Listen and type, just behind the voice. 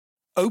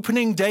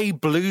Opening day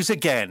blues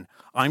again.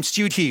 I'm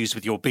Stuart Hughes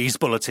with your Bees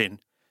Bulletin.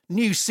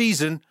 New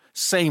season,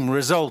 same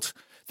result.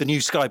 The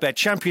new Sky Bet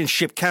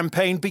Championship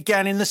campaign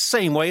began in the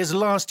same way as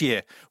last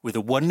year, with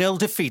a 1-0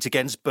 defeat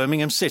against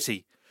Birmingham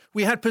City.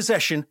 We had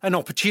possession and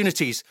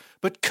opportunities,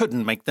 but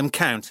couldn't make them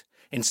count.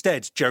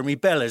 Instead, Jeremy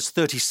Bella's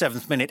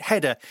 37th-minute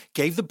header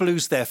gave the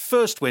Blues their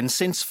first win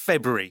since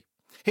February.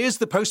 Here's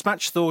the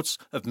post-match thoughts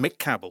of Mick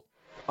Cabell.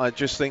 I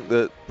just think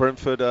that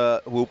Brentford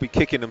will be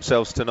kicking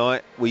themselves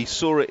tonight. We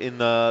saw it in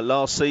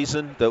last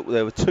season that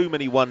there were too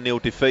many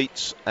 1-0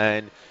 defeats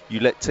and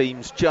you let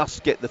teams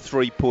just get the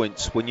 3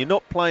 points. When you're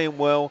not playing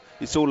well,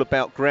 it's all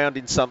about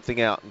grounding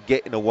something out and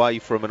getting away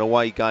from an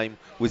away game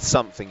with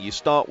something. You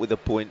start with a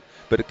point,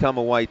 but to come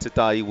away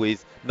today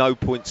with no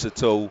points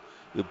at all,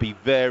 it would be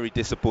very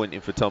disappointing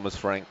for Thomas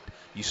Frank.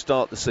 You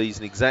start the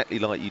season exactly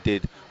like you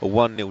did a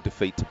 1-0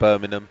 defeat to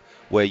Birmingham,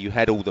 where you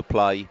had all the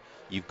play.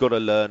 You've got to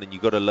learn, and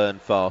you've got to learn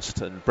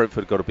fast. And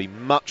Brentford have got to be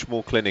much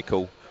more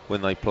clinical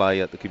when they play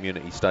at the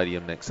Community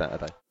Stadium next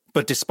Saturday.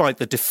 But despite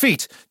the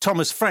defeat,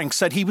 Thomas Frank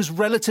said he was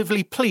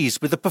relatively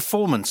pleased with the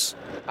performance.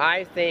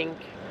 I think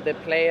the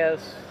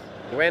players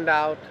went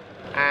out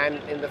and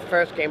in the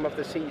first game of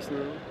the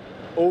season,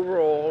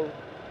 overall,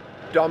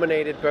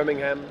 dominated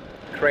Birmingham,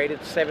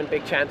 created 7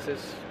 big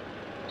chances,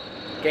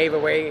 gave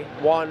away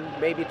 1,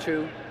 maybe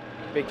 2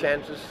 big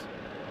chances,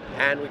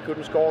 and we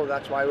couldn't score.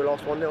 That's why we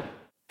lost 1-0.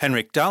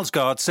 Henrik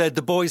Dalsgaard said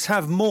the boys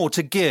have more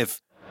to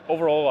give.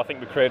 Overall, I think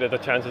we created the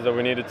chances that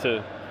we needed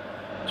to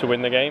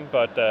win the game,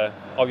 but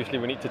obviously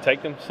we need to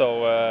take them.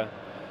 So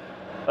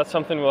that's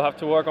something we'll have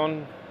to work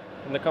on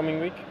in the coming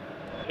week.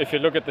 If you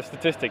look at the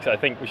statistics, I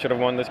think we should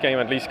have won this game,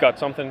 at least got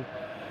something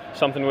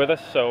with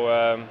us.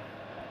 So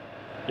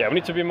we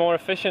need to be more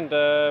efficient.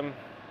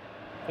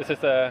 This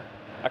is a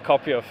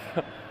copy of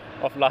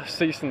last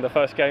season, the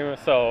first game.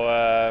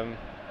 So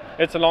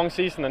it's a long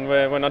season and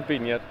we're not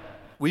beaten yet.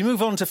 We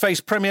move on to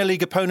face Premier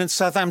League opponent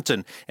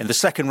Southampton in the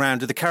second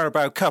round of the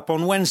Carabao Cup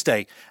on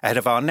Wednesday, ahead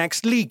of our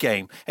next league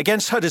game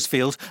against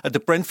Huddersfield at the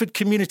Brentford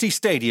Community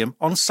Stadium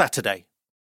on Saturday.